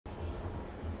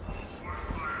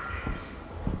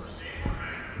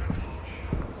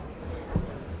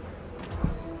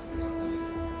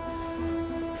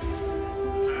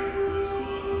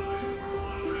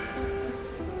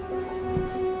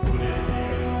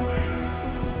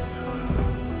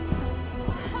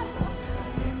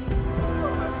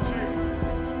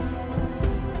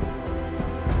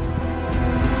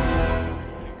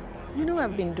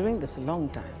been doing this a long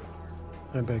time.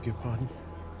 I beg your pardon?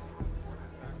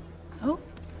 Oh?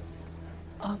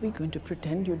 Are we going to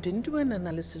pretend you didn't do an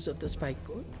analysis of the spy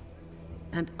code?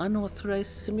 And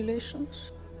unauthorized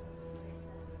simulations?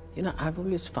 You know, I've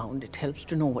always found it helps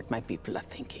to know what my people are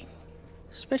thinking,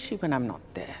 especially when I'm not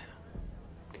there.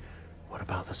 What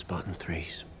about the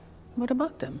Spartan-IIIs? What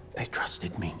about them? They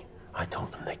trusted me. I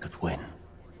told them they could win.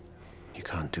 You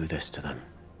can't do this to them.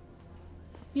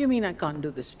 You mean I can't do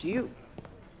this to you?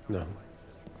 No.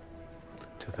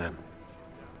 To them.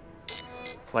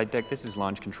 Flight deck, this is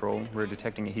launch control. We're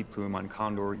detecting a heat plume on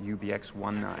Condor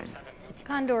UBX-19.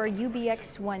 Condor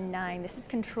UBX-19, this is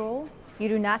control. You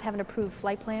do not have an approved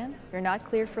flight plan. You're not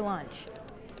cleared for launch.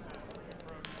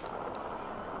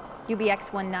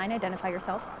 UBX-19, identify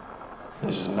yourself.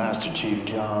 This is Master Chief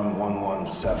John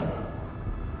 117.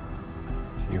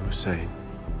 You were saying?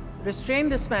 Restrain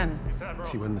this man.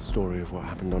 See, when the story of what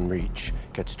happened on Reach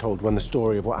gets told, when the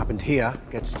story of what happened here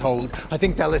gets told, I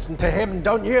think they'll listen to him,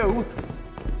 don't you?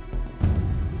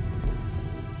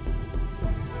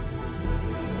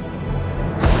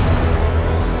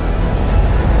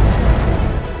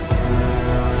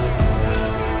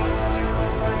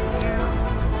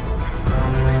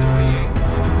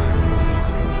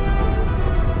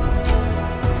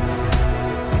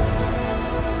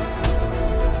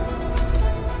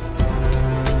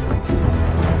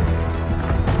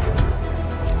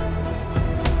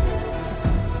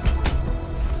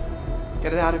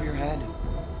 Get it out of your head.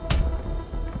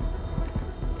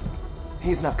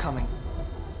 He's not coming.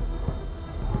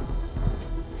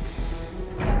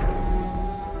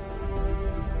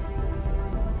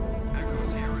 Echo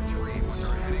Sierra 3, what's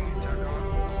our heading? TACOM,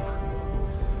 over.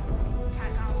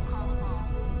 TACOM will call them all.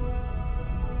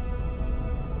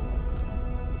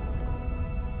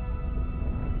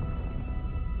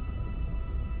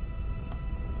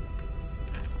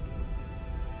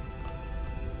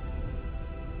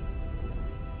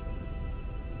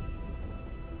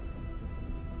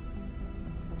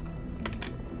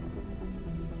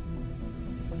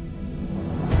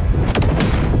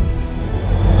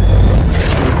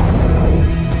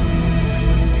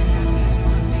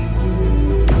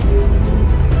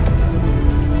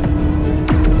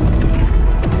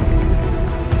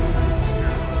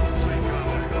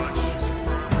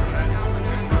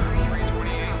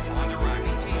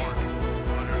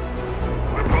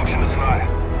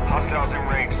 Hostiles in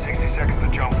range, 60 seconds to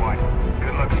jump line.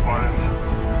 Good luck, Spartans.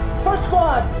 First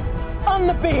squad, on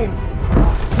the beam!